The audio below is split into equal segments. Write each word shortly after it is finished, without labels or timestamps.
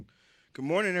Good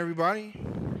morning, everybody.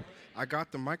 I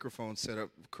got the microphone set up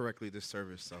correctly this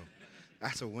service, so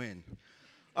that's a win.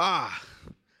 Ah,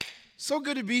 so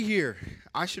good to be here.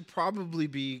 I should probably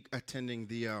be attending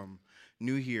the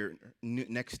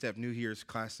Next Step New Year's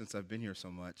class since I've been here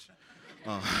so much.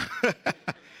 Uh,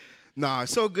 nah,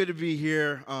 it's so good to be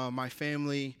here. My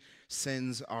family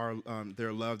sends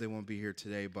their love. They won't be here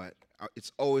today, but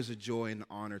it's always a joy and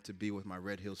honor to be with my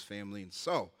Red Hills family. And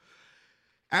so,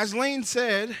 as Lane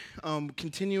said,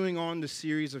 continuing on the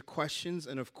series of questions,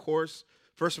 and of course,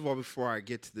 first of all, before I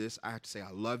get to this, I have to say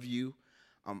I love you.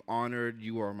 I'm honored.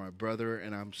 You are my brother,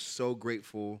 and I'm so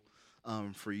grateful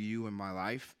for you in my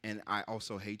life. And I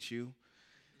also hate you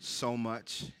so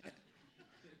much,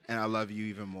 and I love you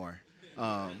even more.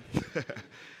 Um,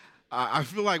 I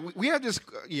feel like we have this,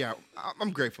 yeah,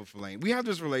 I'm grateful for Lane. We have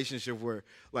this relationship where,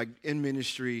 like, in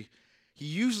ministry, he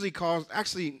usually calls,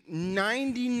 actually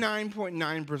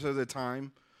 99.9% of the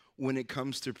time when it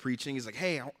comes to preaching, he's like,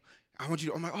 hey, I want you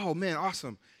to, I'm like, oh man,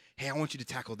 awesome. Hey, I want you to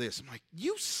tackle this. I'm like,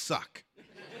 you suck.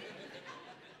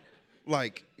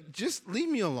 Like, just leave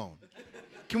me alone.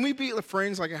 Can we be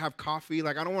friends, like have coffee?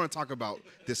 Like, I don't want to talk about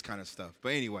this kind of stuff. But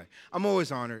anyway, I'm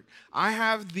always honored. I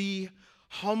have the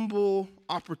humble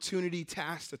opportunity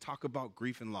task to talk about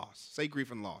grief and loss. Say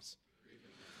grief and loss.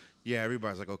 Yeah,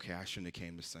 everybody's like, okay, I shouldn't have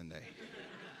came this Sunday.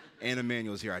 And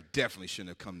Emmanuel's here. I definitely shouldn't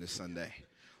have come this Sunday.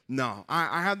 No,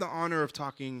 I had the honor of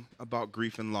talking about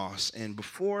grief and loss. And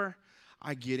before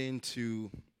I get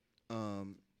into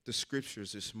the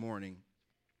scriptures this morning,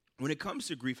 when it comes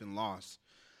to grief and loss,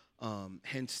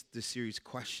 hence the series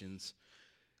questions,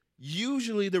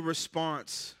 usually the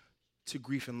response to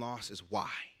grief and loss is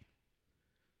why.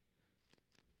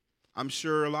 I'm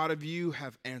sure a lot of you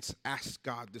have asked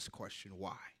God this question,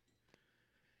 why?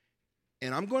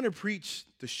 And I'm going to preach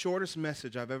the shortest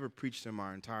message I've ever preached in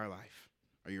my entire life.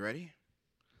 Are you ready?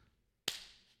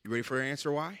 You ready for an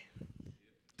answer why?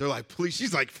 They're like, please.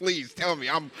 She's like, please tell me.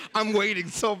 I'm waiting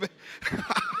so bad.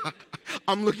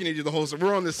 I'm looking at you the whole time.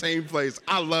 We're on the same place.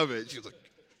 I love it. She's like,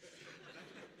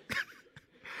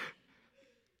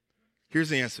 here's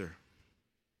the answer.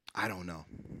 I don't know.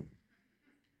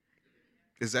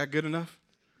 Is that good enough?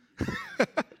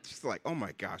 She's like, oh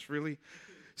my gosh, really?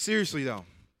 Seriously though.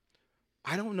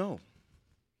 I don't know.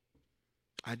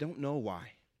 I don't know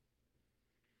why.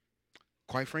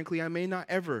 Quite frankly, I may not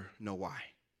ever know why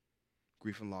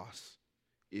grief and loss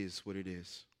is what it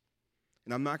is.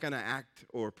 And I'm not going to act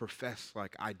or profess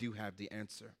like I do have the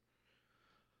answer.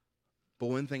 But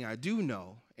one thing I do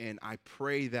know, and I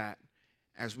pray that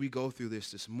as we go through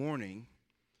this morning,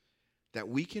 that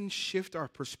we can shift our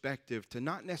perspective to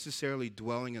not necessarily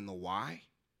dwelling in the why,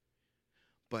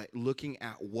 but looking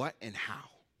at what and how.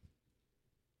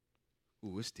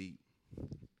 Ooh, it's deep.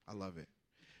 I love it.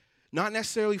 Not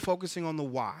necessarily focusing on the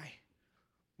why.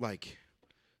 Like,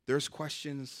 there's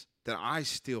questions that I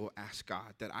still ask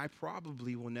God that I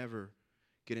probably will never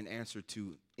get an answer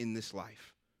to in this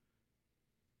life.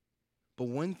 But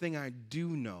one thing I do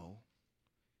know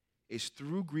is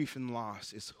through grief and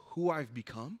loss is who I've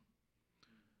become,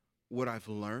 what I've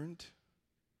learned,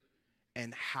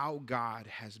 and how God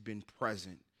has been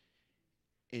present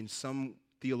in some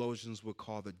theologians would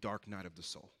call the dark night of the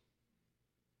soul.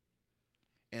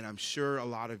 And I'm sure a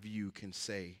lot of you can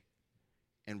say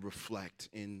and reflect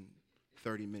in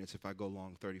 30 minutes, if I go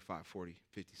long, 35, 40,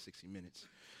 50, 60 minutes,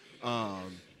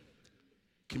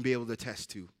 can be able to attest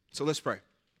to. So let's pray.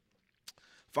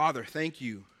 Father, thank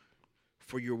you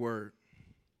for your word.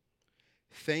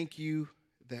 Thank you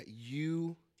that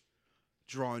you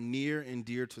draw near and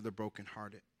dear to the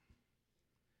brokenhearted.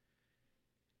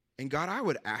 And God, I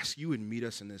would ask you would meet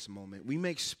us in this moment. We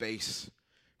make space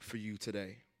for you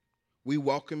today. We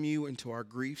welcome you into our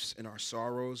griefs and our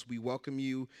sorrows. We welcome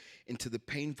you into the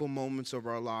painful moments of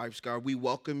our lives, God. We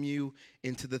welcome you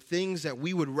into the things that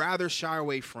we would rather shy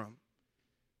away from.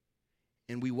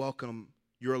 And we welcome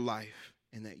your life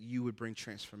and that you would bring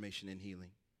transformation and healing.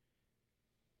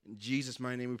 In Jesus'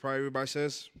 mighty name we pray. Everybody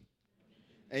says,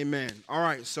 amen. All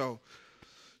right, so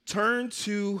turn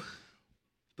to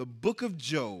the book of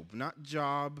Job, not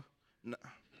Job,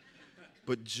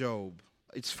 but Job.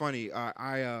 It's funny.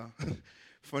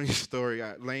 Funny story.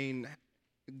 Lane,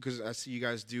 because I see you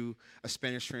guys do a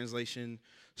Spanish translation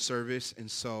service,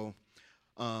 and so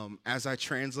as I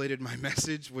translated my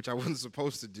message, which I wasn't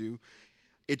supposed to do,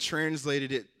 it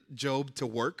translated it Job to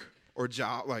work or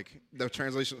job, like the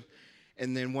translation.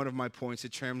 And then one of my points,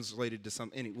 it translated to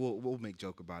some. We'll make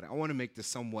joke about it. I want to make this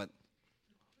somewhat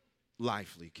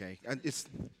lively, okay? It's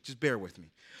just bear with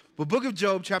me. But book of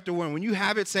Job, chapter 1, when you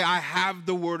have it, say, I have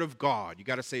the word of God. You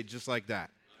got to say it just like that.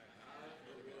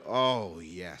 Oh,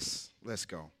 yes. Let's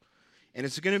go. And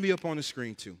it's going to be up on the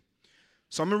screen too.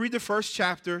 So I'm going to read the first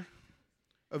chapter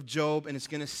of Job, and it's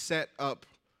going to set up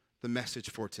the message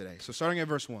for today. So starting at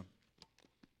verse 1.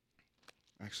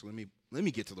 Actually, let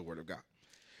me get to the word of God.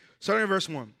 Starting at verse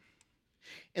 1.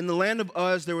 In the land of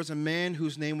Uz, there was a man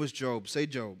whose name was Job. Say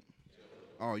Job.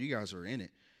 Oh, you guys are in it.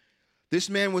 This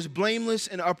man was blameless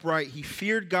and upright. He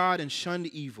feared God and shunned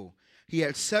evil. He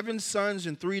had 7 sons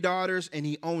and 3 daughters, and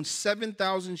he owned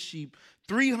 7,000 sheep,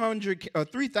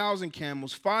 3,000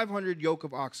 camels, 500 yoke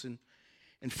of oxen,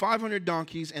 and 500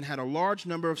 donkeys, and had a large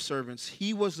number of servants.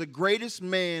 He was the greatest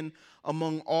man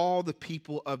among all the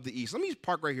people of the East. Let me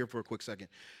park right here for a quick second.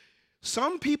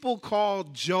 Some people call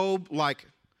Job like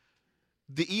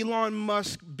the Elon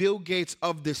Musk, Bill Gates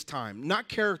of this time, not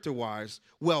character-wise,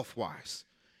 wealth-wise.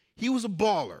 He was a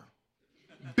baller,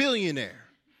 billionaire,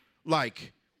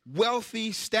 like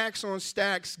wealthy, stacks on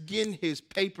stacks, getting his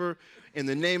paper in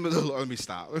the name of the Lord. Let me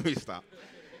stop.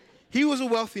 He was a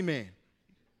wealthy man.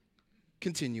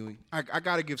 Continuing. I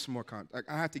got to give some more context.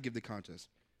 I have to give the context.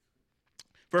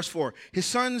 Verse 4. His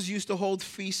sons used to hold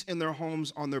feasts in their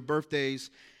homes on their birthdays,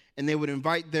 and they would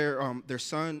invite their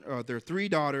 3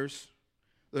 daughters,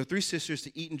 their 3 sisters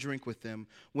to eat and drink with them.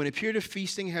 When a period of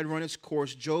feasting had run its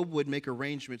course, Job would make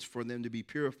arrangements for them to be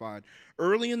purified.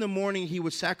 Early in the morning, he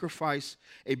would sacrifice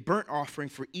a burnt offering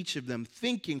for each of them,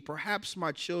 thinking, perhaps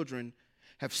my children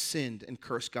have sinned and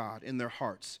cursed God in their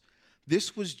hearts.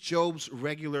 This was Job's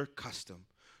regular custom.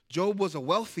 Job was a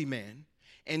wealthy man,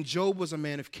 and Job was a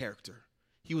man of character.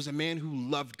 He was a man who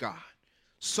loved God.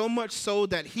 So much so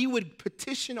that he would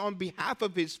petition on behalf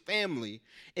of his family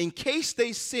in case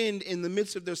they sinned in the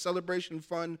midst of their celebration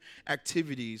fun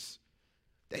activities,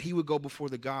 that he would go before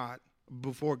God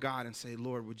and say,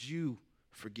 Lord, would you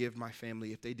forgive my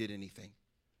family if they did anything?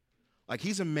 Like,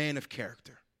 he's a man of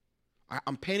character.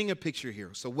 I'm painting a picture here.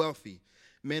 So wealthy,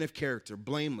 man of character,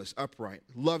 blameless, upright,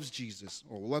 loves Jesus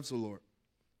or loves the Lord.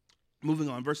 Moving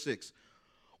on, verse 6.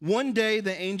 One day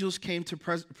the angels came to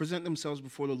present themselves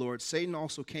before the Lord. Satan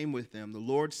also came with them. The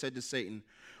Lord said to Satan,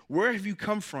 where have you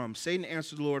come from? Satan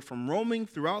answered the Lord, from roaming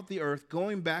throughout the earth,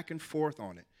 going back and forth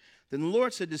on it. Then the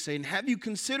Lord said to Satan, have you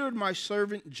considered my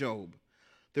servant Job?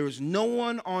 There is no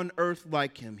one on earth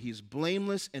like him. He is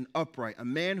blameless and upright, a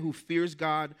man who fears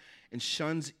God and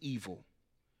shuns evil.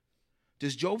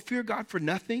 Does Job fear God for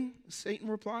nothing? Satan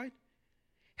replied.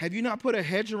 Have you not put a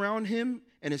hedge around him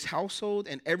and his household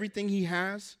and everything he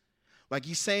has? Like,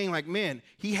 he's saying, like, man,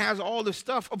 he has all this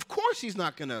stuff. Of course he's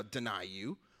not going to deny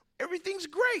you. Everything's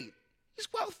great. He's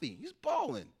wealthy. He's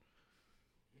balling.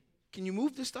 Can you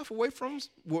move this stuff away from us?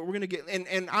 What we're going to get,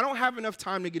 and I don't have enough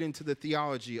time to get into the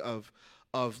theology of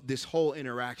this whole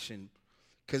interaction,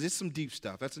 because it's some deep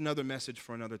stuff. That's another message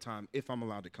for another time, if I'm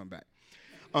allowed to come back.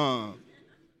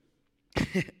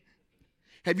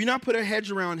 Have you not put a hedge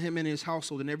around him and his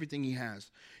household and everything he has?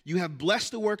 You have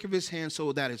blessed the work of his hands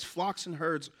so that his flocks and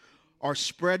herds are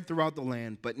spread throughout the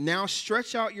land. But now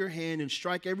stretch out your hand and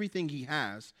strike everything he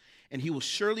has, and he will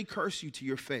surely curse you to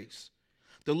your face.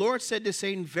 The Lord said to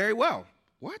Satan, very well.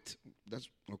 What? That's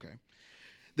okay.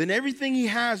 Then everything he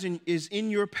has is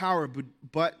in your power,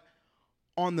 but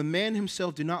on the man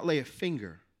himself do not lay a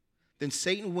finger. Then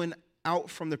Satan went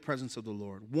out from the presence of the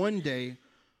Lord. One day,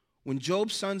 when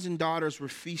Job's sons and daughters were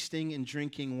feasting and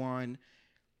drinking wine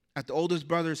at the oldest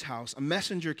brother's house, a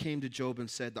messenger came to Job and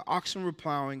said, the oxen were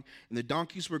plowing and the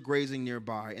donkeys were grazing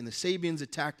nearby, and the Sabeans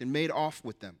attacked and made off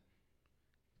with them.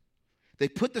 They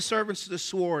put the servants to the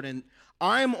sword, and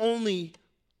I'm the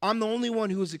only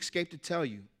one who has escaped to tell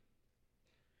you.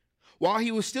 While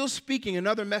he was still speaking,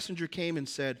 another messenger came and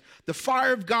said, the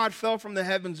fire of God fell from the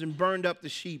heavens and burned up the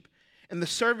sheep and the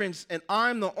servants, and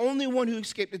I'm the only one who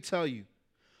escaped to tell you.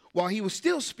 While he was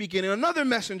still speaking, another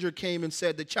messenger came and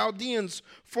said, the Chaldeans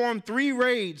formed 3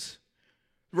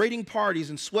 raiding parties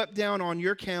and swept down on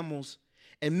your camels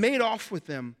and made off with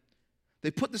them.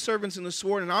 They put the servants in the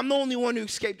sword, and I'm the only one who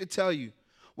escaped to tell you.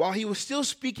 While he was still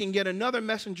speaking, yet another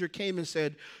messenger came and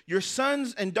said, your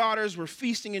sons and daughters were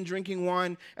feasting and drinking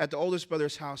wine at the oldest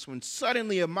brother's house when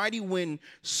suddenly a mighty wind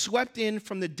swept in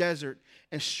from the desert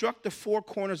and struck the 4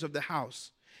 corners of the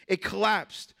house. It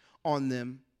collapsed on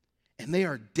them, and they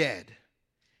are dead.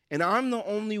 And I'm the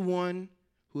only one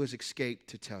who has escaped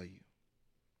to tell you.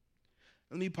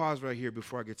 Let me pause right here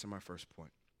before I get to my first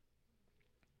point.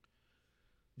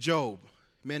 Job,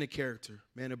 man of character,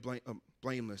 man of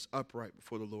blameless, upright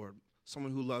before the Lord,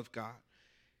 someone who loved God.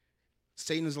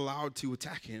 Satan is allowed to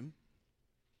attack him,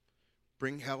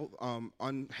 bring health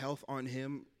on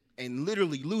him, and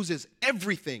literally loses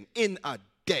everything in a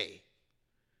day.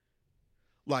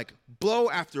 like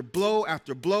blow after blow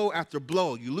after blow after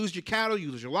blow. You lose your cattle, you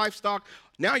lose your livestock.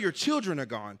 Now your children are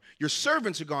gone. Your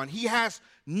servants are gone. He has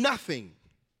nothing.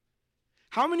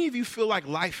 How many of you feel like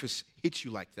life has hit you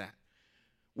like that?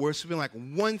 Where it's been like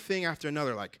one thing after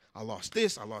another, like I lost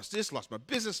this, lost my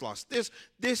business, lost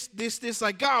this.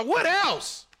 Like, God, what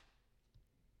else?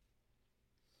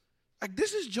 Like,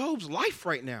 this is Job's life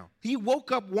right now. He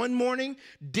woke up one morning,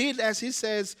 did, as he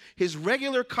says, his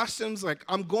regular customs, like,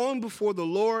 I'm going before the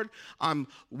Lord, I'm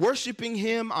worshiping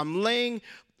him, I'm laying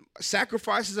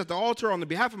sacrifices at the altar on the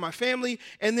behalf of my family,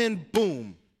 and then,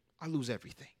 boom, I lose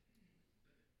everything.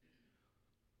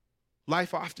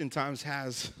 Life oftentimes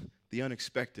has the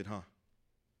unexpected, huh?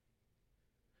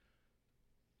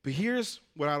 But here's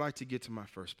what I like to get to my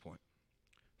first point.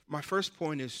 My first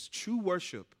point is true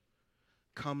worship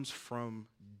comes from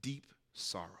deep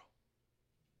sorrow.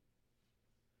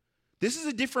 This is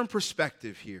a different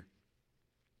perspective here.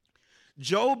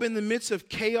 Job, in the midst of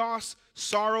chaos,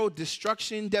 sorrow,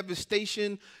 destruction,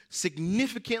 devastation,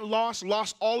 significant loss,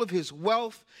 lost all of his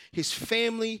wealth, his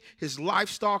family, his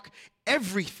livestock,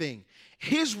 everything.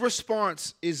 His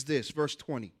response is this, verse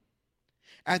 20.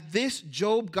 At this,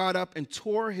 Job got up and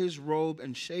tore his robe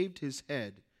and shaved his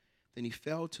head. Then he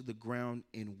fell to the ground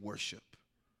in worship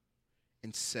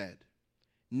and said,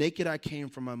 naked I came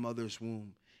from my mother's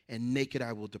womb, and naked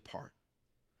I will depart.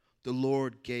 The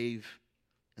Lord gave,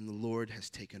 and the Lord has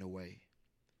taken away.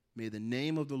 May the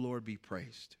name of the Lord be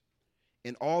praised.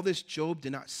 In all this, Job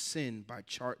did not sin by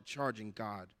charging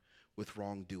God with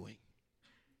wrongdoing.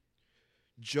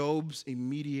 Job's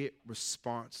immediate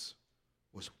response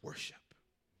was worship.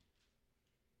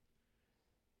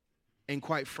 And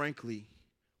quite frankly,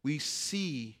 we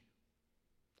see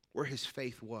where his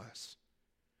faith was.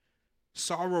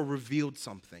 Sorrow revealed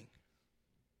something.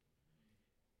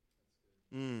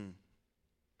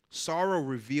 Sorrow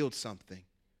revealed something.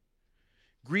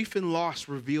 Grief and loss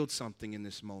revealed something in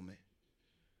this moment.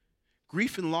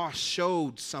 Grief and loss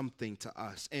showed something to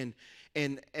us.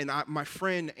 My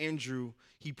friend Andrew,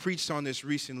 he preached on this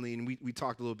recently, and we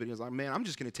talked a little bit. He was like, man, I'm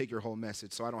just going to take your whole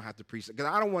message so I don't have to preach it, because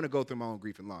I don't want to go through my own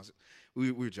grief and loss.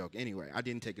 We were joking. Anyway, I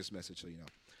didn't take his message, so you know.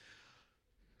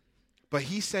 But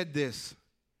he said this.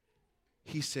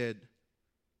 He said,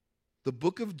 the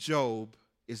book of Job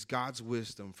is God's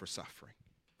wisdom for suffering.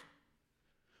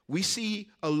 We see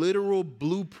a literal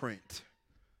blueprint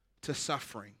to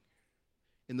suffering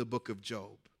in the book of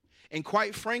Job. And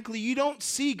quite frankly, you don't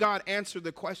see God answer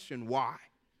the question, why?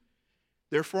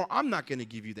 Therefore, I'm not going to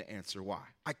give you the answer why.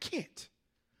 I can't.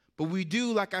 But we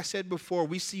do, like I said before,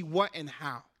 we see what and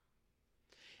how.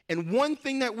 And one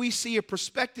thing that we see, a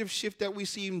perspective shift that we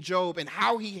see in Job and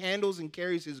how he handles and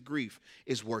carries his grief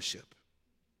is worship.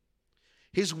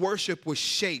 His worship was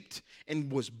shaped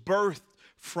and was birthed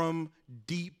from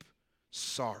deep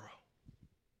sorrow.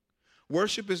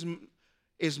 Worship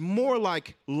is more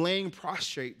like laying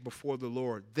prostrate before the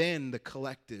Lord than the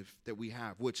collective that we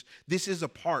have, which this is a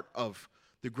part of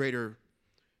the greater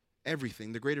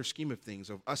everything, the greater scheme of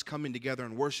things, of us coming together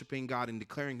and worshiping God and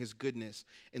declaring his goodness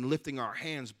and lifting our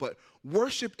hands. But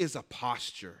worship is a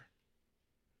posture.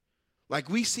 Like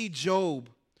we see Job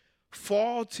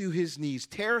fall to his knees,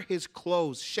 tear his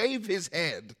clothes, shave his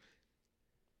head,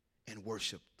 and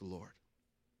worship the Lord.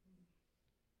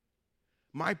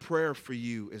 My prayer for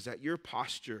you is that your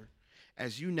posture,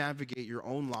 as you navigate your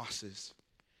own losses,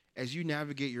 as you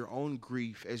navigate your own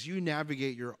grief, as you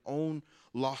navigate your own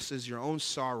losses, your own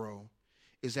sorrow,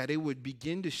 is that it would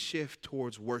begin to shift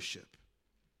towards worship.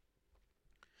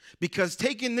 Because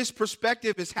taking this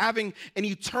perspective is having an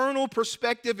eternal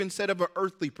perspective instead of an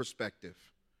earthly perspective.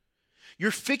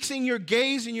 You're fixing your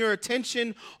gaze and your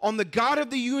attention on the God of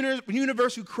the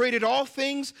universe who created all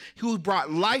things, who brought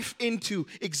life into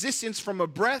existence from a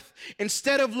breath,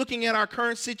 instead of looking at our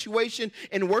current situation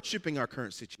and worshiping our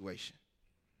current situation.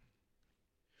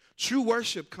 True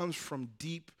worship comes from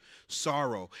deep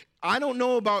sorrow. I don't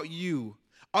know about you,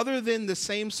 other than the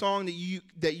same song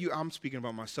that you I'm speaking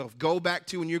about myself, go back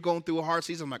to when you're going through a hard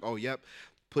season. I'm like, oh, yep,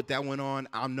 put that one on.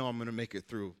 I know I'm going to make it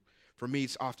through. For me,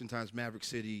 it's oftentimes Maverick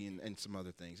City and some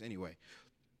other things. Anyway.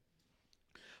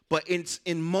 But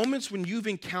in moments when you've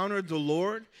encountered the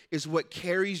Lord is what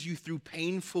carries you through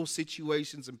painful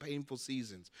situations and painful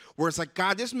seasons. Where it's like,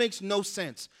 God, this makes no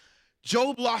sense.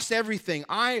 Job lost everything.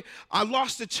 I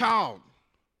lost a child.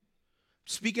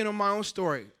 Speaking of my own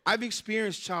story, I've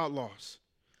experienced child loss.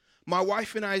 My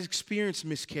wife and I experienced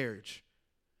miscarriage.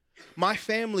 My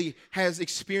family has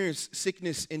experienced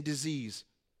sickness and disease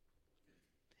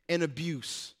and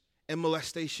abuse and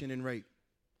molestation and rape.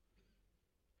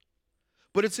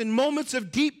 But it's in moments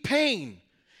of deep pain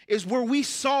is where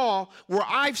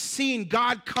I've seen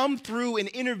God come through and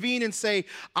intervene and say,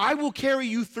 I will carry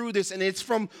you through this. And it's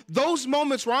from those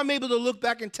moments where I'm able to look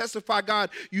back and testify, God,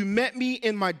 you met me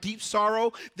in my deep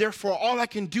sorrow. Therefore, all I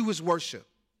can do is worship.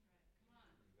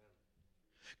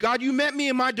 God, you met me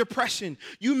in my depression.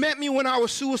 You met me when I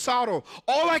was suicidal.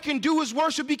 All I can do is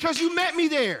worship because you met me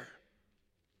there.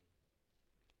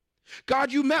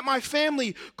 God, you met my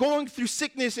family going through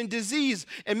sickness and disease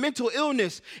and mental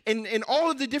illness and all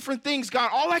of the different things.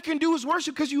 God, all I can do is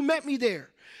worship because you met me there.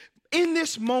 In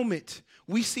this moment,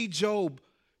 we see Job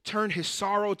turn his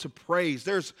sorrow to praise.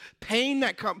 There's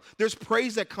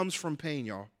praise that comes from pain,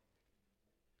 y'all.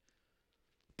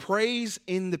 Praise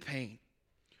in the pain.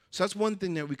 So that's one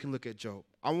thing that we can look at Job.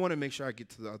 I want to make sure I get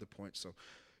to the other point so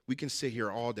we can sit here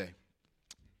all day.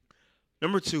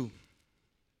 Number 2.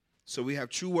 So we have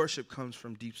true worship comes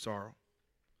from deep sorrow.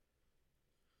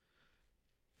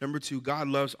 Number 2, God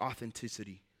loves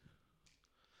authenticity.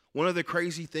 One of the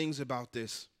crazy things about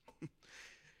this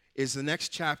is the next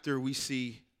chapter we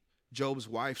see Job's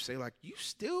wife say, like,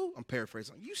 I'm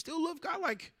paraphrasing, you still love God?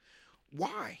 Like,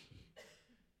 why?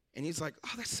 And he's like,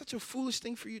 oh, that's such a foolish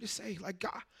thing for you to say. Like,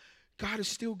 God is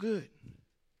still good.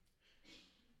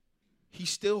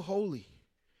 He's still holy.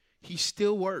 He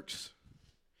still works.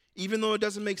 Even though it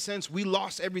doesn't make sense, we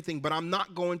lost everything, but I'm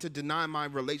not going to deny my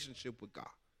relationship with God.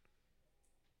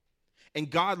 And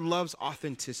God loves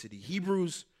authenticity.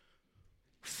 Hebrews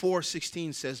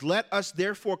 4:16 says, let us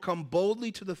therefore come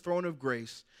boldly to the throne of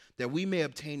grace that we may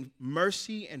obtain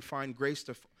mercy and find grace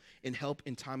and help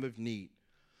in time of need.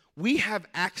 We have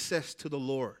access to the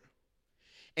Lord.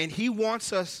 And he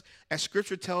wants us, as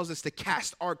Scripture tells us, to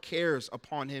cast our cares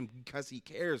upon him because he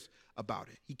cares about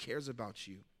it. He cares about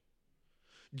you.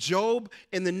 Job,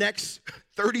 in the next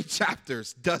 30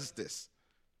 chapters, does this,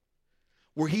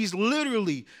 where he's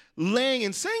literally laying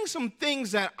and saying some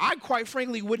things that I, quite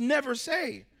frankly, would never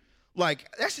say.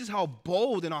 Like, that's just how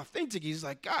bold and authentic he's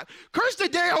like, God, curse the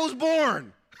day I was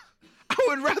born. I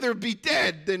would rather be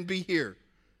dead than be here.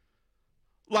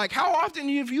 Like, how often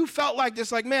have you felt like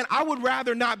this? Like, man, I would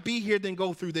rather not be here than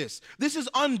go through this. This is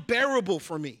unbearable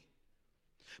for me.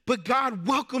 But God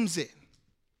welcomes it.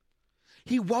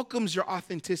 He welcomes your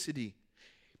authenticity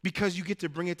because you get to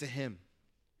bring it to him.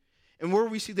 And where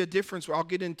we see the difference, I'll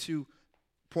get into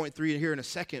point 3 here in a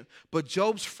second, but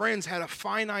Job's friends had a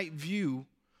finite view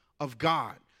of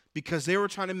God because they were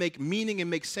trying to make meaning and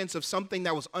make sense of something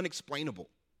that was unexplainable.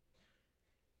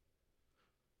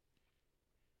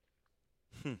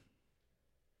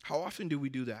 How often do we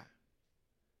do that?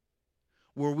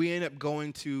 Where we end up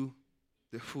going to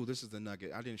this is the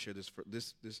nugget. I didn't share this.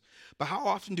 But how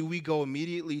often do we go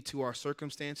immediately to our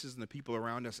circumstances and the people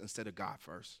around us instead of God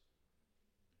first?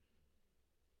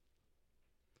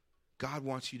 God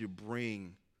wants you to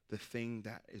bring the thing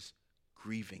that is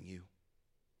grieving you.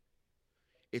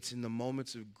 It's in the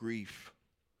moments of grief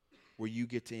where you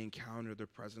get to encounter the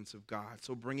presence of God.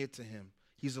 So bring it to him.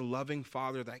 He's a loving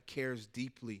Father that cares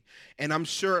deeply. And I'm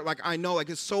sure, I know,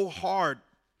 it's so hard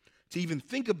to even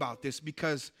think about this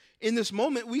because in this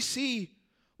moment we see,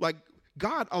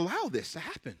 God allow this to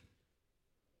happen.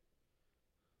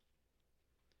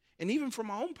 And even from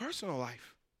my own personal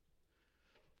life,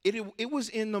 it was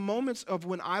in the moments of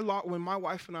when my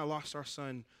wife and I lost our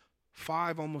son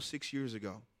 5, almost 6 years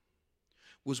ago,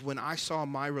 was when I saw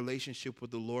my relationship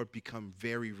with the Lord become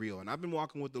very real. And I've been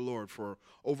walking with the Lord for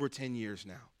over 10 years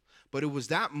now. But it was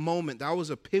that moment, that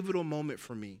was a pivotal moment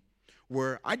for me,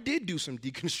 where I did do some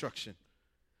deconstruction.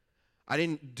 I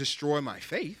didn't destroy my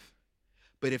faith,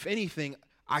 but if anything,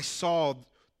 I saw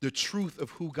the truth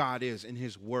of who God is in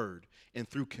his word and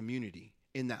through community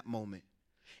in that moment.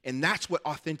 And that's what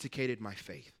authenticated my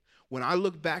faith. When I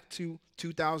look back to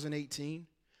 2018,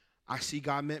 I see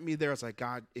God met me there. I was like,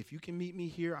 God, if you can meet me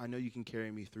here, I know you can carry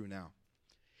me through now.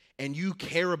 And you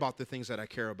care about the things that I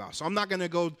care about. So I'm not going to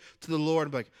go to the Lord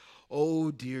and be like,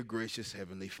 oh, dear gracious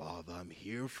Heavenly Father, I'm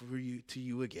here to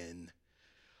you again.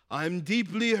 I'm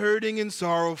deeply hurting and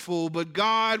sorrowful, but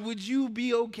God, would you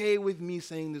be okay with me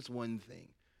saying this one thing?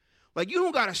 You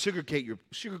don't got to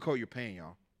sugarcoat your pain,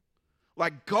 y'all.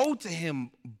 Go to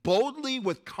him boldly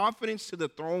with confidence to the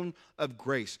throne of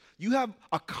grace. You have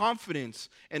a confidence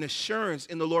and assurance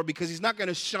in the Lord because he's not going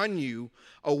to shun you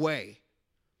away.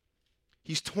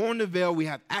 He's torn the veil. We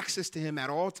have access to him at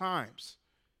all times.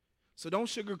 So don't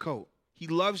sugarcoat. He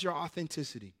loves your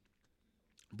authenticity.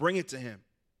 Bring it to him.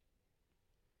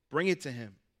 Bring it to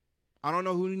him. I don't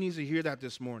know who needs to hear that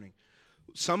this morning.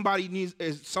 Somebody's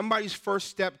first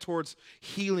step towards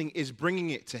healing is bringing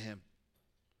it to him.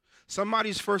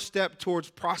 Somebody's first step towards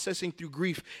processing through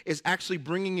grief is actually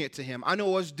bringing it to him. I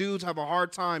know us dudes have a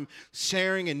hard time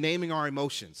sharing and naming our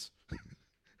emotions.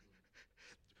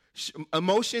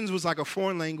 Emotions was like a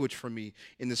foreign language for me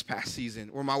in this past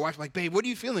season, where my wife like, babe, what are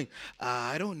you feeling?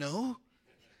 I don't know.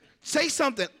 Say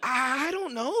something. I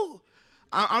don't know.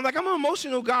 I'm an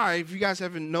emotional guy. If you guys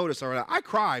haven't noticed already, I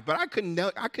cry, but I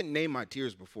couldn't name my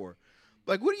tears before.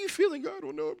 Like, what are you feeling? I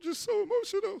don't know. I'm just so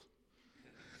emotional.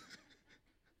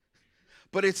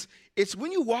 But it's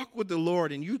when you walk with the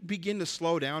Lord and you begin to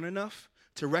slow down enough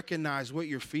to recognize what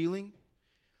you're feeling.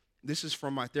 This is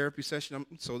from my therapy session.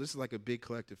 So this is like a big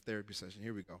collective therapy session.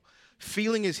 Here we go.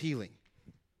 Feeling is healing.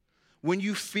 When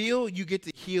you feel, you get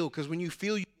to heal, because when you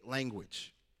feel, you get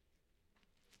language.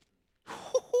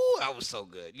 That was so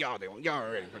good. Y'all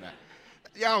are ready for that.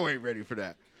 Y'all ain't ready for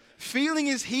that. Feeling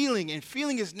is healing, and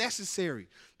feeling is necessary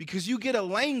because you get a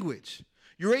language.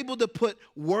 You're able to put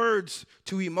words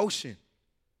to emotion.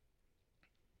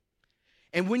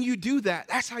 And when you do that,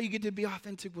 that's how you get to be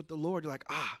authentic with the Lord. You're like,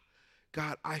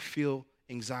 God, I feel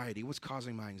anxiety. What's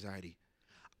causing my anxiety?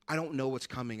 I don't know what's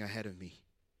coming ahead of me.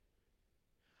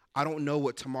 I don't know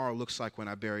what tomorrow looks like when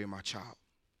I bury my child.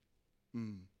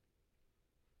 God,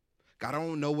 I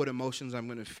don't know what emotions I'm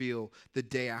going to feel the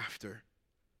day after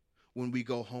when we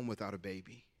go home without a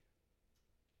baby.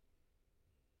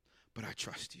 But I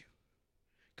trust you.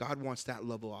 God wants that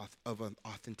level of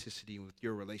authenticity with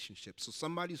your relationship. So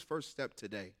somebody's first step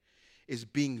today is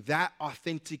being that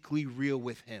authentically real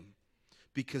with him,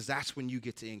 because that's when you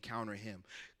get to encounter him.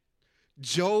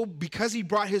 Job, because he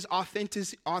brought his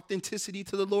authenticity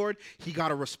to the Lord, he got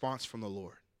a response from the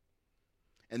Lord.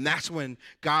 And that's when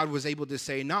God was able to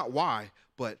say, not why,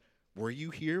 but were you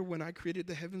here when I created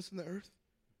the heavens and the earth?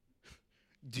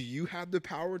 Do you have the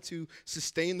power to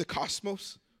sustain the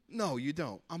cosmos? No, you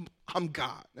don't. I'm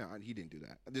God. No, he didn't do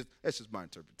that. That's just my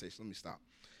interpretation. Let me stop.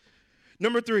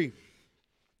 Number 3,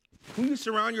 who you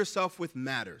surround yourself with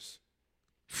matters.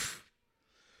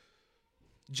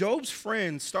 Job's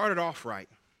friends started off right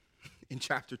in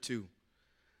chapter 2.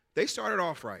 They started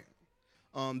off right.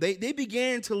 They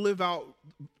began to live out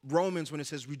Romans when it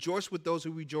says, rejoice with those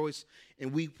who rejoice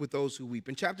and weep with those who weep.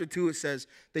 In chapter 2, it says,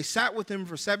 they sat with him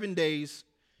for 7 days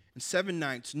and 7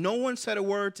 nights. No one said a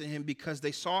word to him because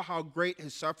they saw how great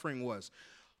his suffering was.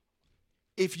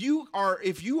 If you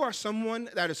are someone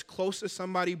that is close to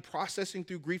somebody processing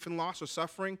through grief and loss or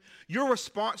suffering, your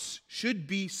response should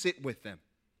be sit with them.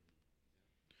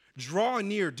 Draw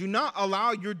near. Do not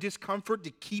allow your discomfort to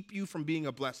keep you from being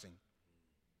a blessing.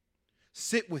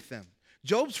 Sit with them.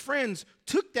 Job's friends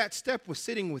took that step with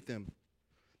sitting with them.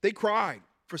 They cried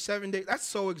for 7 days. That's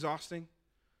so exhausting.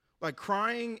 Like,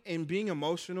 crying and being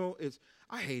emotional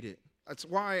I hate it. That's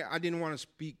why I didn't want to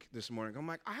speak this morning. I'm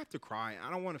like, I have to cry. I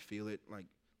don't want to feel it. Like,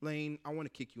 Lane, I want to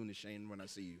kick you in the shin when I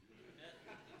see you.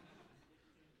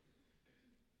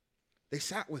 They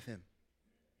sat with him.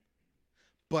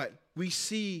 But we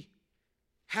see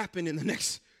happen in the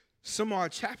next some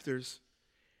odd chapters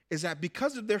is that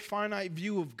because of their finite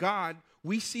view of God,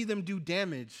 we see them do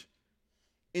damage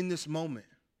in this moment.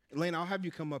 Elaine, I'll have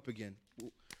you come up again.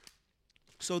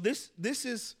 So this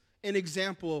is an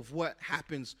example of what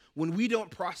happens when we don't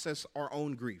process our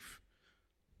own grief.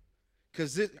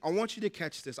 Because I want you to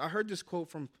catch this. I heard this quote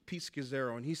from Pete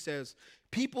Scazzaro, and he says,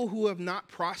 people who have not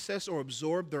processed or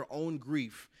absorbed their own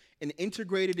grief and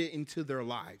integrated it into their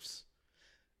lives,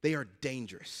 they are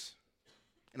dangerous.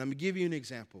 And I'm going to give you an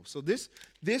example. So this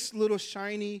little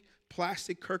shiny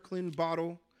plastic Kirkland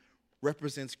bottle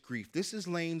represents grief. This is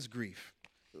Lane's grief.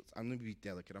 I'm going to be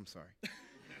delicate. I'm sorry.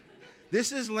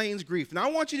 This is Lane's grief. And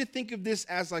I want you to think of this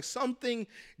as like something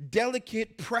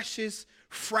delicate, precious,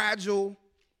 fragile,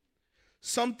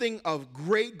 something of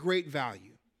great, great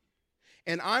value.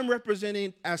 And I'm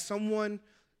representing as someone,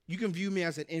 you can view me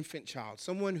as an infant child,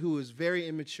 someone who is very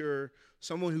immature,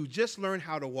 someone who just learned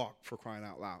how to walk, for crying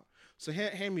out loud. So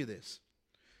hand me this.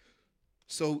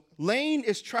 So Lane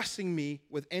is trusting me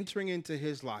with entering into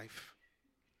his life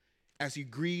as he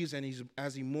grieves and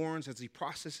as he mourns, as he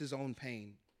processes his own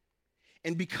pain.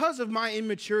 And because of my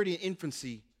immaturity and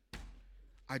infancy,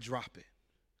 I drop it.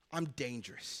 I'm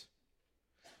dangerous.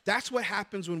 That's what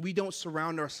happens when we don't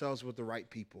surround ourselves with the right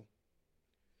people.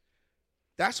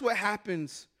 That's what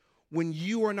happens when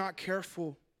you are not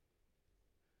careful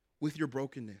with your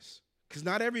brokenness. Because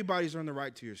not everybody's on the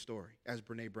right to your story, as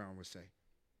Brene Brown would say.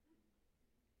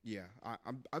 Yeah,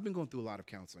 I've been going through a lot of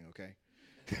counseling, okay?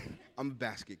 I'm a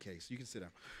basket case. You can sit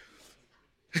down.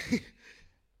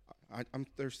 I'm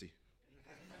thirsty.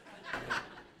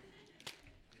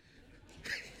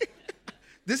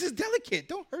 This is delicate.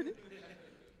 Don't hurt it.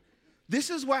 This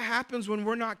is what happens when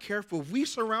we're not careful. If we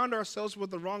surround ourselves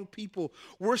with the wrong people,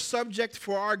 we're subject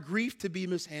for our grief to be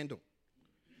mishandled.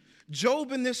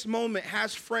 Job in this moment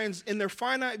has friends in their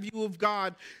finite view of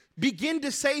God begin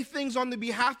to say things on the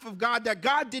behalf of God that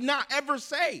God did not ever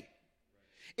say.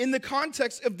 In the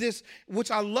context of this,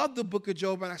 which I love the book of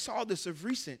Job, and I saw this of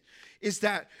recent, is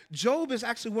that Job is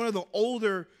actually one of the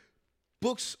older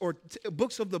books or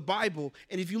books of the Bible,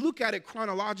 and if you look at it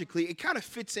chronologically, it kind of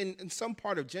fits in some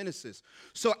part of Genesis.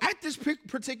 So at this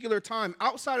particular time,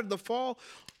 outside of the fall,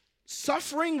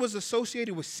 suffering was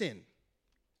associated with sin.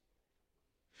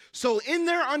 So in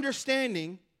their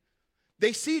understanding,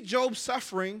 they see Job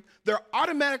suffering, their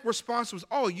automatic response was,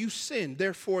 oh, you sinned,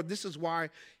 therefore this is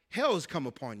why hell has come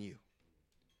upon you.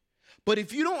 But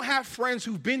if you don't have friends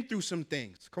who've been through some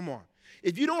things, come on.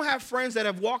 If you don't have friends that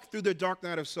have walked through the dark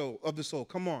night of the soul,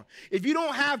 come on. If you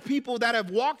don't have people that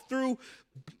have walked through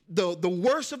the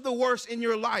worst of the worst in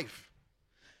your life,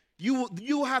 you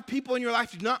will have people in your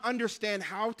life who do not understand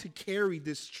how to carry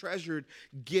this treasured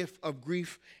gift of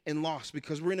grief and loss,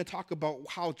 because we're going to talk about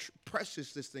how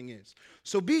precious this thing is.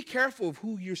 So be careful of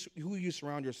who you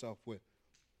surround yourself with.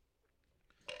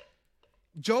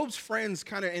 Job's friends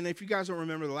kind of, and if you guys don't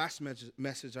remember the last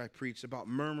message I preached about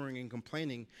murmuring and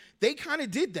complaining, they kind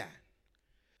of did that.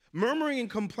 Murmuring and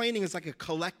complaining is like a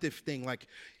collective thing, like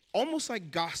almost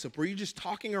like gossip, where you're just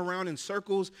talking around in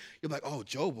circles. You're like, oh,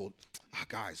 Job,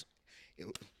 guys,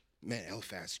 man,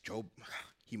 Eliphaz, Job,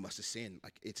 he must have sinned.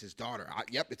 Like, it's his daughter.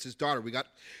 Yep, it's his daughter. We got,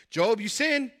 Job, you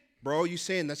sinned. Bro, you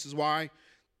sinned. This is why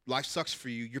life sucks for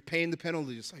you. You're paying the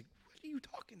penalty. It's like, what are you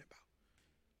talking about?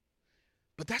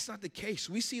 But that's not the case.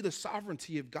 We see the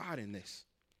sovereignty of God in this.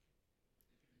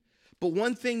 But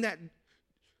one thing that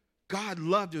God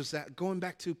loved is that, going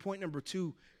back to point number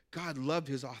 2, God loved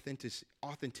his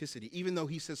authenticity, even though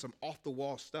he said some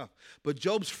off-the-wall stuff. But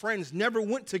Job's friends never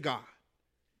went to God.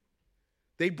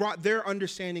 They brought their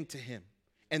understanding to him.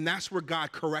 And that's where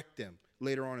God corrected them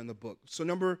later on in the book. So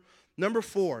number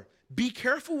 4, be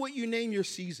careful what you name your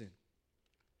season.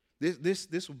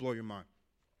 This will blow your mind.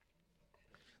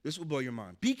 This will blow your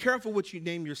mind. Be careful what you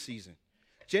name your season.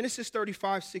 Genesis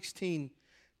 35:16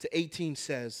 to 18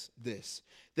 says this.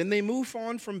 Then they moved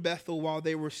on from Bethel while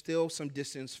they were still some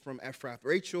distance from Ephrath.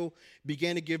 Rachel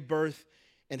began to give birth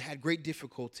and had great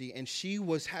difficulty, and she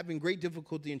was having great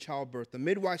difficulty in childbirth. The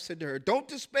midwife said to her, don't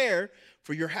despair,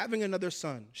 for you're having another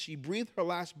son. She breathed her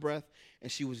last breath,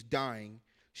 and she was dying.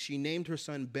 She named her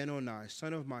son Ben-Oni,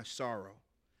 son of my sorrow.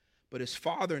 But his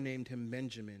father named him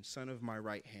Benjamin, son of my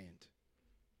right hand.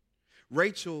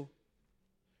 Rachel,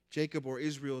 Jacob or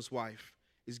Israel's wife,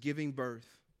 is giving birth.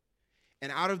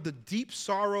 And out of the deep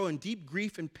sorrow and deep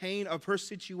grief and pain of her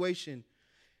situation,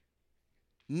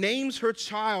 names her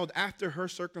child after her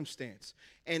circumstance.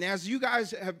 And as you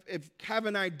guys have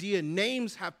an idea,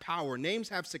 names have power. Names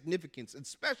have significance,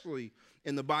 especially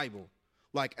in the Bible.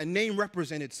 Like, a name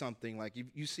represented something. Like,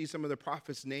 you see some of the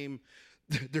prophets name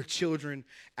their children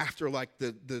after, like,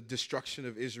 the destruction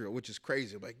of Israel, which is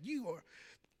crazy. Like,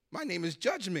 my name is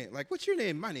Judgment. Like, what's your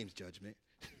name? My name's Judgment.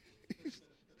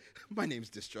 My name's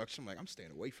Destruction. I'm like, I'm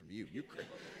staying away from you. You're crazy.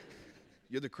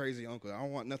 You're the crazy uncle. I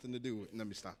don't want nothing to do with it. Let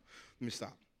me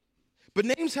stop. But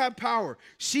names have power.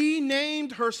 She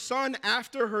named her son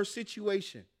after her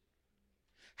situation.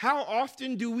 How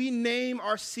often do we name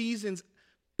our seasons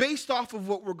based off of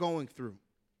what we're going through?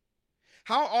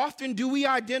 How often do we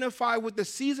identify with the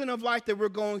season of life that we're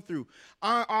going through?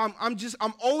 I'm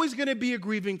always going to be a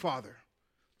grieving father.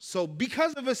 So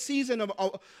because of a season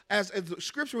of, as the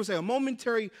scripture would say, a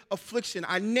momentary affliction,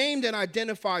 I named and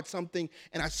identified something,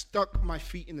 and I stuck my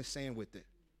feet in the sand with it.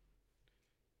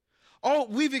 Oh,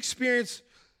 we've experienced,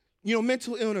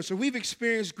 mental illness, or we've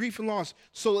experienced grief and loss.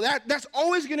 So that's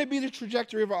always going to be the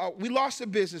trajectory of we lost a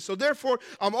business. So therefore,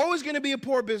 I'm always going to be a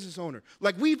poor business owner.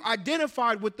 Like, we've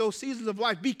identified with those seasons of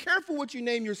life. Be careful what you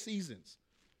name your seasons.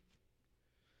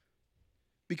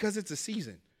 Because it's a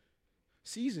season.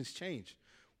 Seasons change.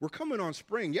 We're coming on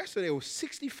spring. Yesterday it was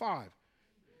 65.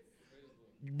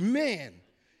 Man.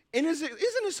 And isn't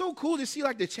it so cool to see,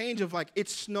 like, the change of, like, it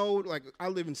snowed. Like, I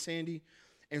live in Sandy,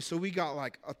 and so we got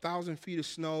like 1,000 feet of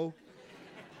snow.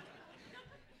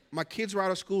 My kids were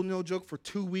out of school, no joke, for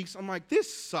 2 weeks. I'm like,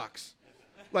 this sucks.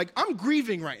 Like, I'm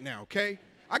grieving right now, okay?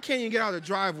 I can't even get out of the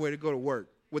driveway to go to work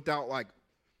without, like,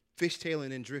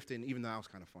 fishtailing and drifting, even though that was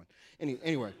kind of fun.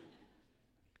 Anyway.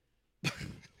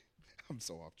 I'm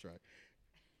so off track.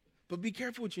 But be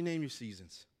careful what you name your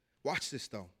seasons. Watch this,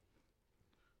 though.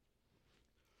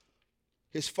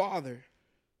 His father,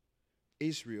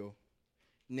 Israel,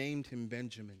 named him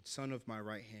Benjamin, son of my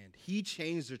right hand. He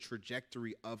changed the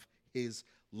trajectory of his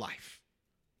life.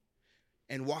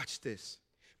 And watch this.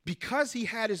 Because he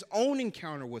had his own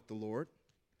encounter with the Lord,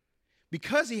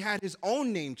 because he had his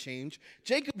own name change,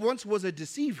 Jacob once was a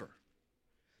deceiver.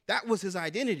 That was his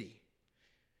identity.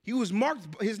 He was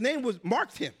marked, his name was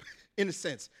marked him, in a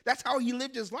sense. That's how he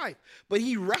lived his life. But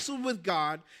he wrestled with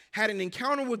God, had an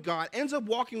encounter with God, ends up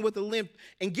walking with a limp,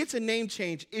 and gets a name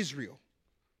change, Israel.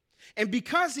 And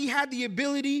because he had the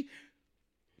ability,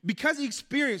 because he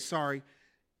experienced,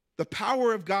 the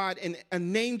power of God and a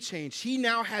name change, he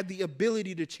now had the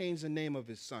ability to change the name of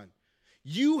his son.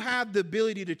 You have the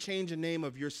ability to change the name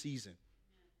of your season.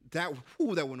 That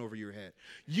went over your head.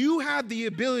 You have the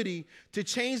ability to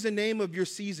change the name of your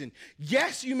season.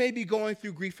 Yes, you may be going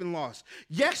through grief and loss.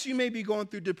 Yes, you may be going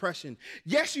through depression.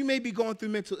 Yes, you may be going through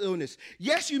mental illness.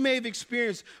 Yes, you may have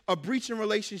experienced a breach in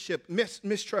relationship,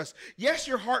 mistrust. Yes,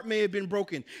 your heart may have been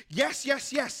broken. Yes,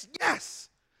 yes, yes, yes.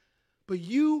 But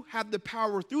you have the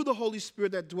power through the Holy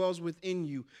Spirit that dwells within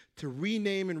you to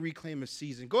rename and reclaim a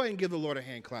season. Go ahead and give the Lord a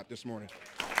hand clap this morning.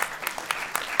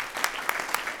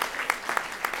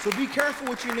 So be careful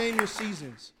what you name your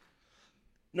seasons.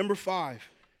 Number 5,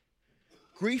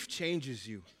 grief changes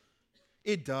you.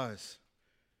 It does.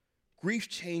 Grief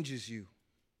changes you.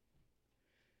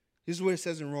 This is what it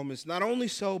says in Romans. Not only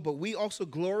so, but we also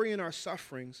glory in our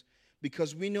sufferings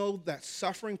because we know that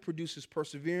suffering produces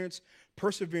perseverance,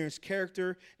 perseverance,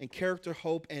 character, and character,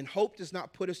 hope. And hope does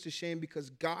not put us to shame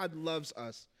because God loves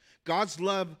us. God's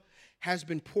love has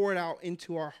been poured out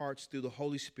into our hearts through the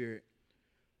Holy Spirit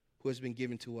who has been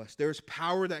given to us. There's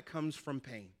power that comes from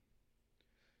pain.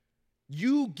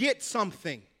 You get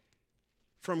something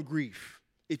from grief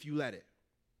if you let it.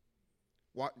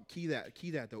 Key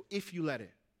that though, if you let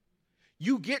it.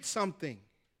 You get something.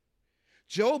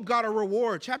 Job got a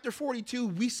reward. Chapter 42,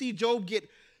 we see Job get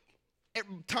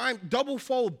time double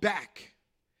fold back.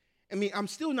 I mean, I'm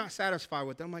still not satisfied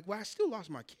with that. I'm like, well, I still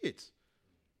lost my kids.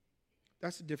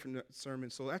 That's a different sermon,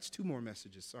 so that's 2 more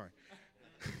messages, sorry.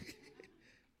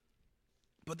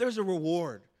 But there's a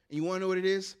reward. And you want to know what it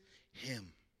is?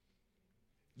 Him.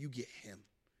 You get him.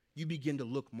 You begin to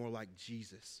look more like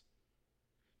Jesus.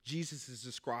 Jesus is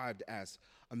described as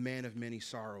a man of many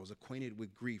sorrows, acquainted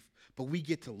with grief. But we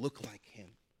get to look like him.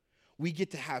 We get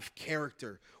to have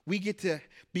character. We get to,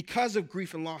 because of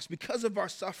grief and loss, because of our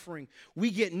suffering,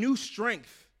 we get new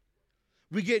strength.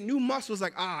 We get new muscles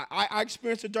like, I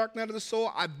experienced the dark night of the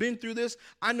soul. I've been through this.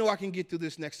 I know I can get through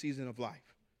this next season of life.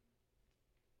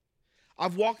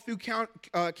 I've walked through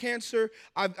cancer.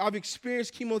 I've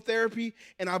experienced chemotherapy,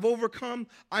 and I've overcome.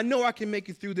 I know I can make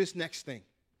it through this next thing.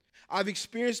 I've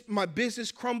experienced my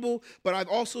business crumble, but I've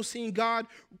also seen God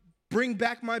bring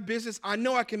back my business. I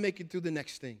know I can make it through the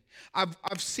next thing. I've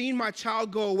seen my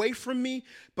child go away from me,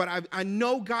 but I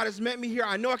know God has met me here.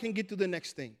 I know I can get through the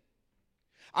next thing.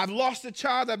 I've lost a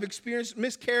child. I've experienced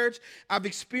miscarriage. I've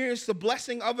experienced the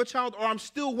blessing of a child, or I'm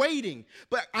still waiting.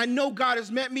 But I know God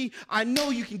has met me. I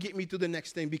know you can get me through the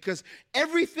next thing because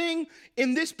everything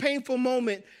in this painful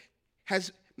moment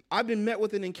I've been met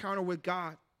with an encounter with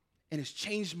God, and it's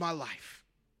changed my life.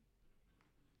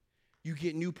 You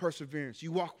get new perseverance.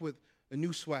 You walk with a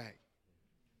new swag.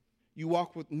 You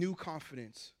walk with new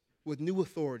confidence, with new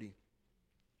authority.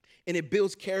 And it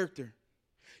builds character.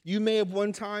 You may have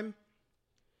one time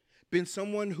been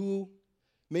someone who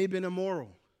may have been immoral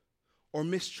or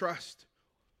mistrust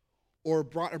or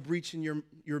brought a breach in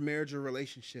your marriage or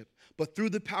relationship. But through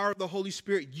the power of the Holy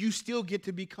Spirit, you still get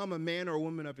to become a man or a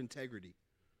woman of integrity.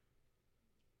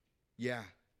 Yeah.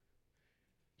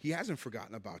 He hasn't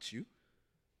forgotten about you.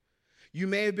 You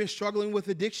may have been struggling with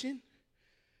addiction,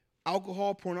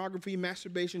 alcohol, pornography,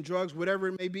 masturbation, drugs, whatever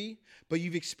it may be, but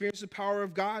you've experienced the power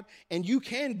of God, and you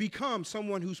can become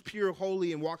someone who's pure,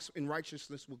 holy, and walks in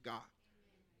righteousness with God.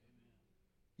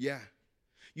 Yeah.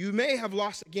 You may have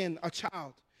lost, again, a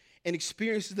child and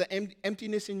experienced the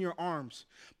emptiness in your arms,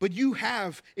 but you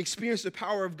have experienced the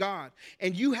power of God,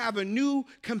 and you have a new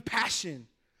compassion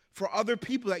for other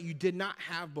people that you did not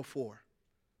have before.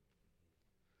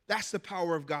 That's the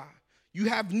power of God. You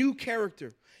have new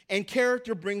character, and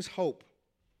character brings hope.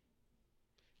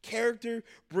 Character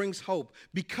brings hope.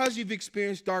 Because you've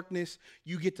experienced darkness,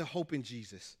 you get to hope in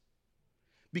Jesus.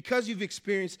 Because you've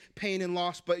experienced pain and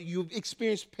loss, but you've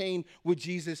experienced pain with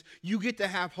Jesus, you get to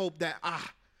have hope that,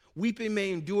 weeping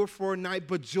may endure for a night,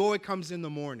 but joy comes in the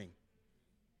morning.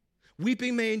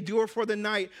 Weeping may endure for the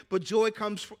night, but joy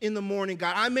comes in the morning,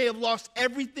 God. I may have lost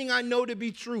everything I know to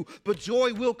be true, but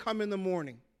joy will come in the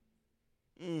morning.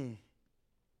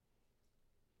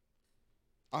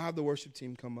 I'll have the worship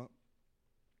team come up.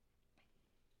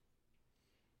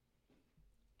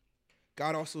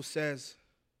 God also says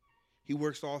he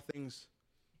works all things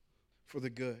for the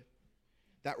good.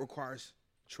 That requires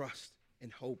trust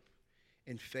and hope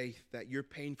and faith that your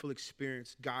painful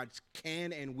experience, God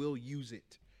can and will use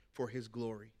it for his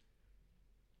glory.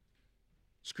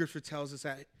 Scripture tells us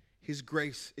that his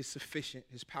grace is sufficient,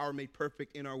 his power made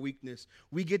perfect in our weakness.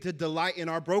 We get to delight in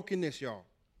our brokenness, y'all.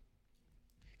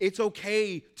 It's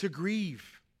okay to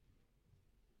grieve.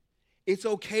 It's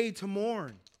okay to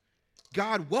mourn.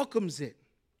 God welcomes it.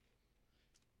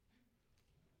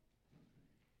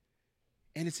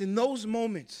 And it's in those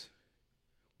moments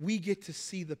we get to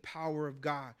see the power of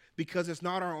God, because it's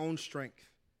not our own strength.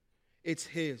 It's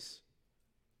his.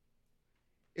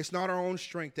 It's not our own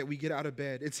strength that we get out of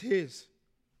bed. It's his.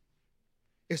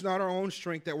 It's not our own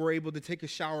strength that we're able to take a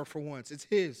shower for once. It's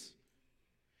his.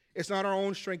 It's not our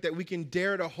own strength that we can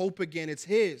dare to hope again. It's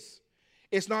his.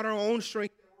 It's not our own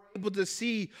strength that we're able to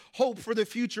see hope for the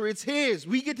future. It's his.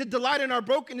 We get to delight in our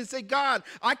brokenness and say, God,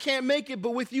 I can't make it,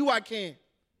 but with you I can.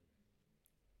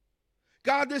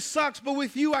 God, this sucks, but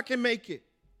with you I can make it.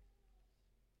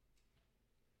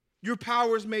 Your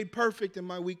power is made perfect in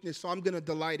my weakness, so I'm going to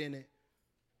delight in it.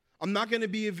 I'm not going to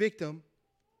be a victim.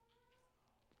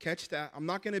 Catch that. I'm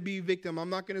not going to be a victim.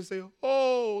 I'm not going to say,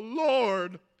 oh,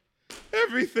 Lord,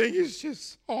 everything is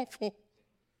just awful.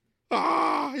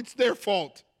 It's their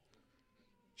fault.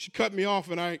 She cut me off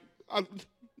and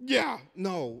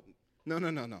No.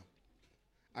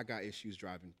 I got issues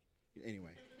driving. Anyway.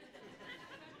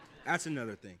 That's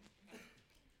another thing.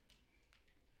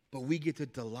 But we get to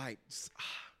delight.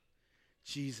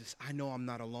 Jesus, I know I'm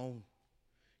not alone.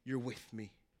 You're with me.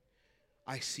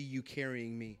 I see you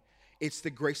carrying me. It's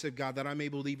the grace of God that I'm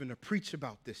able even to preach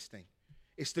about this thing.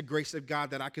 It's the grace of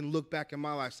God that I can look back in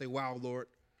my life and say, wow, Lord,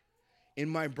 in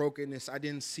my brokenness, I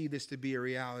didn't see this to be a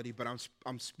reality, but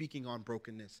I'm speaking on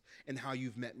brokenness and how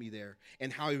you've met me there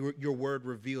and how your word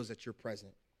reveals that you're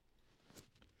present.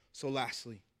 So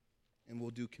lastly, and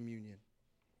we'll do communion.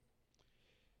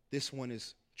 This one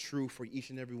is true for each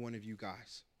and every one of you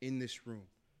guys in this room.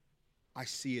 I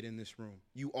see it in this room.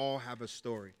 You all have a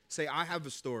story. Say, I have a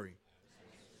story.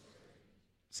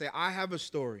 Say, I have a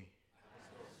story.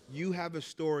 You have a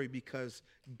story because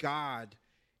God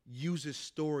uses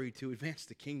story to advance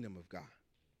the kingdom of God.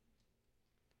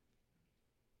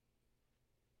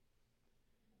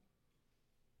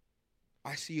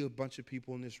 I see a bunch of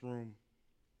people in this room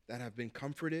that have been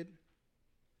comforted,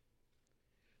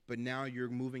 but now you're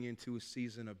moving into a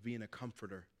season of being a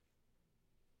comforter.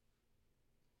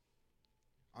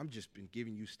 I'm just been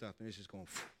giving you stuff, and it's just going.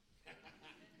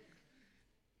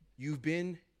 You've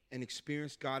been and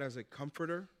experienced God as a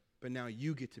comforter, but now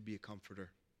you get to be a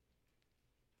comforter.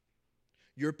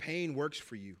 Your pain works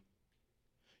for you.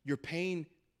 Your pain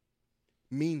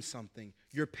means something.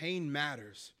 Your pain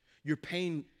matters. Your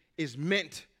pain is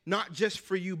meant not just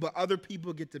for you, but other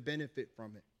people get to benefit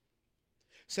from it.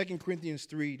 2 Corinthians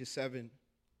 3-7.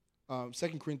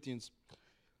 2 Corinthians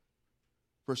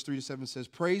verse 3-7 says,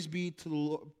 Praise be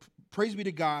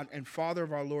to God and Father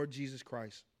of our Lord Jesus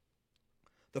Christ,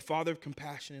 the Father of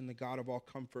compassion and the God of all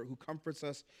comfort, who comforts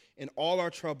us in all our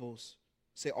troubles.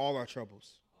 Say all our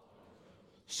troubles.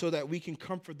 So that we can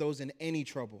comfort those in any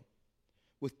trouble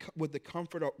with the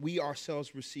comfort we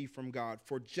ourselves receive from God.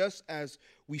 For just as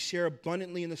we share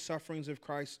abundantly in the sufferings of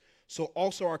Christ, so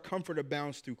also our comfort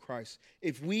abounds through Christ.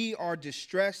 If we are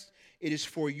distressed, it is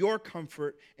for your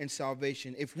comfort and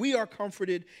salvation. If we are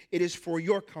comforted, it is for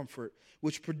your comfort,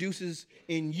 which produces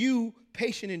in you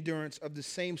patient endurance of the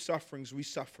same sufferings we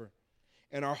suffer.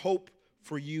 And our hope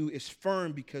for you is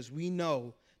firm because we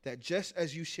know that just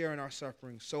as you share in our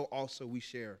suffering, so also we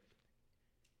share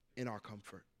in our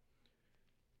comfort.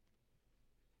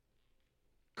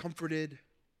 Comforted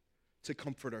to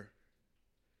comforter.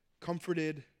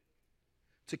 Comforted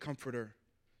to comforter.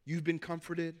 You've been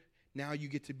comforted. Now you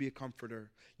get to be a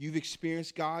comforter. You've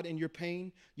experienced God in your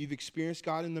pain. You've experienced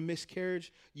God in the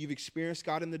miscarriage. You've experienced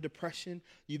God in the depression.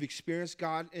 You've experienced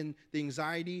God in the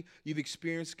anxiety. You've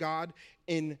experienced God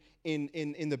in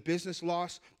the business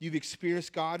loss. You've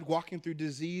experienced God walking through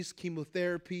disease,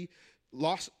 chemotherapy,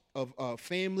 loss of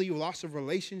family, loss of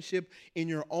relationship, in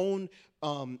your own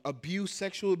abuse,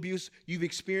 sexual abuse. You've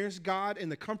experienced God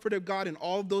and the comfort of God in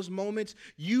all of those moments.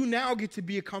 You now get to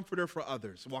be a comforter for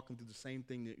others, walking through the same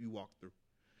thing that you walked through.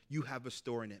 You have a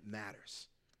story and it matters.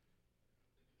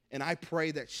 And I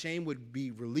pray that shame would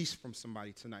be released from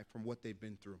somebody tonight from what they've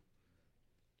been through.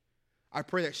 I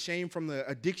pray that shame from the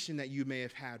addiction that you may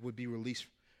have had would be released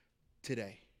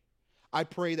today. I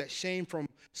pray that shame from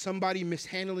somebody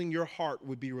mishandling your heart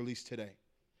would be released today.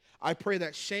 I pray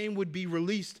that shame would be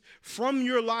released from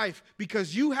your life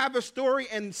because you have a story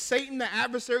and Satan, the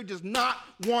adversary, does not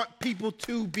want people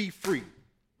to be free.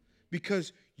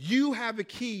 Because you have a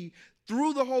key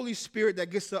through the Holy Spirit that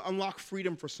gets to unlock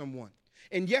freedom for someone.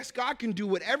 And yes, God can do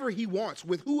whatever he wants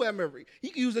with whoever.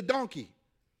 He can use a donkey.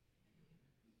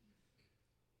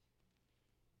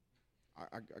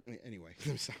 Anyway,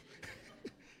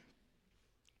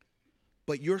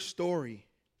 but your story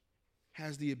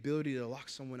has the ability to unlock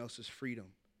someone else's freedom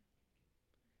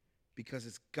because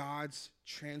it's God's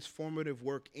transformative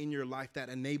work in your life that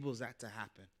enables that to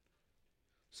happen.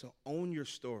 So own your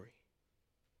story.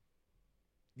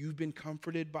 You've been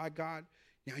comforted by God.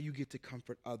 Now you get to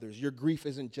comfort others. Your grief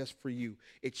isn't just for you.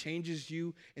 It changes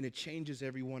you and it changes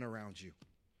everyone around you.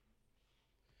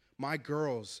 My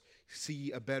girls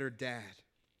see a better dad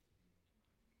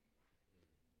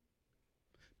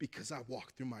because I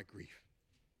walked through my grief.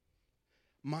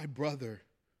 My brother,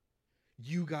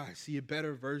 you guys see a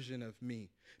better version of me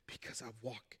because I've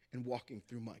walking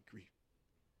through my grief.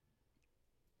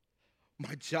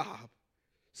 My job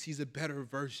sees a better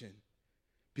version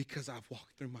because I've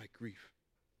walked through my grief.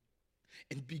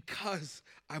 And because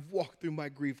I've walked through my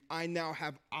grief, I now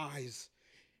have eyes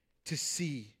to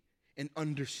see and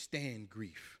understand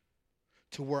grief,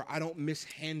 to where I don't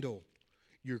mishandle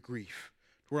your grief,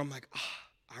 to where I'm like,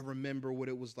 I remember what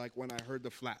it was like when I heard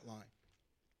the flat line.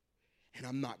 And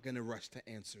I'm not going to rush to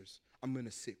answers. I'm going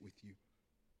to sit with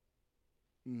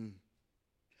you.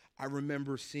 I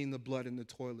remember seeing the blood in the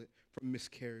toilet from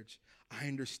miscarriage. I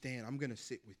understand. I'm going to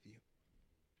sit with you.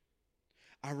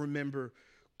 I remember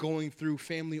going through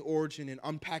family origin and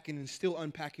unpacking and still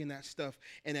unpacking that stuff.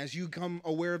 And as you come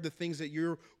aware of the things that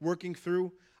you're working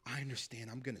through, I understand.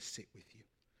 I'm going to sit with you.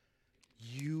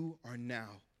 You are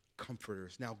now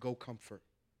comforters. Now go comfort.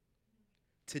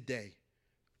 Today,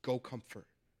 go comfort.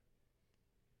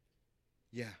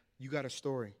 Yeah, you got a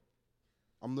story.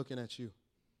 I'm looking at you.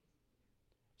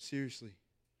 Seriously,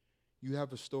 you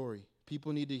have a story.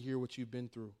 People need to hear what you've been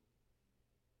through.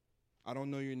 I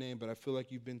don't know your name, but I feel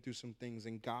like you've been through some things,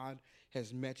 and God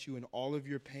has met you in all of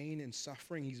your pain and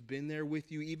suffering. He's been there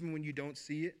with you, even when you don't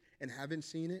see it and haven't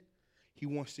seen it. He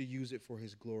wants to use it for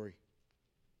his glory.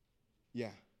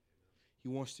 Yeah, he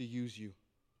wants to use you.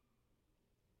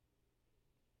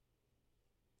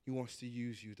 He wants to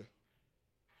use you.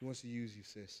 He wants to use you,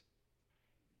 sis.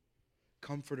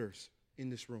 Comforters in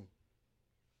this room.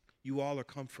 You all are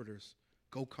comforters.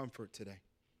 Go comfort today.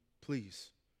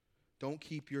 Please. Don't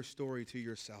keep your story to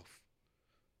yourself.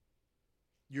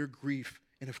 Your grief,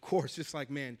 and of course, it's like,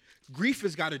 man, grief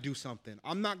has got to do something.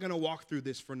 I'm not going to walk through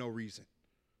this for no reason.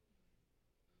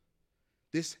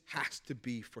 This has to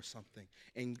be for something.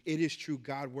 And it is true,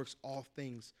 God works all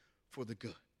things for the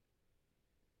good.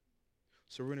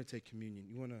 So we're going to take communion.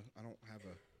 I don't have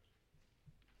a...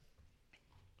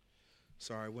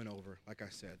 Sorry, I went over. Like I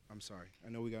said, I'm sorry. I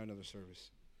know we got another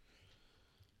service.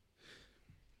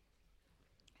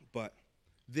 But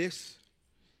this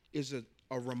is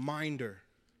a reminder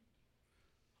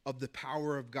of the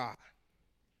power of God.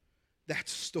 That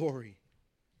story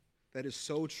that is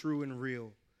so true and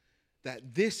real,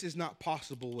 that this is not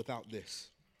possible without this.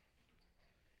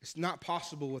 It's not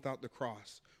possible without the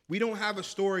cross. We don't have a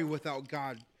story without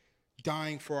God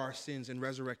dying for our sins and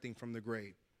resurrecting from the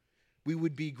grave. We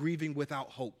would be grieving without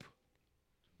hope.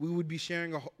 We would be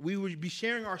sharing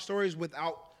our stories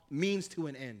without means to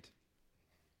an end.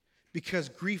 Because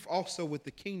grief also with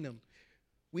the kingdom,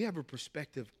 we have a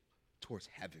perspective towards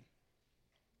heaven,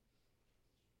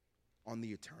 on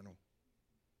the eternal.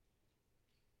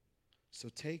 So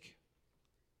take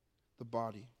the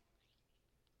body,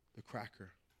 the cracker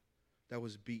that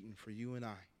was beaten for you and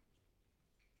I.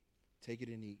 Take it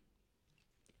and eat.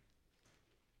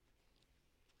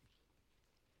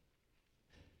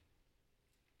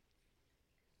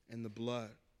 And the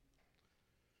blood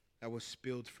that was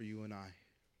spilled for you and I.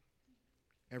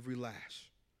 Every lash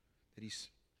that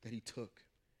he took,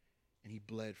 and he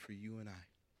bled for you and I.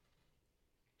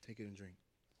 Take it and drink.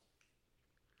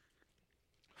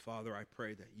 Father, I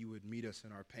pray that you would meet us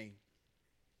in our pain.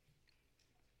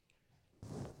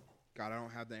 God, I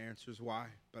don't have the answers why,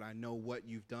 but I know what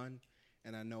you've done,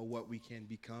 and I know what we can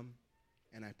become,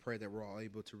 and I pray that we're all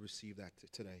able to receive that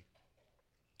today.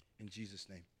 In Jesus'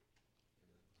 name,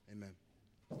 amen.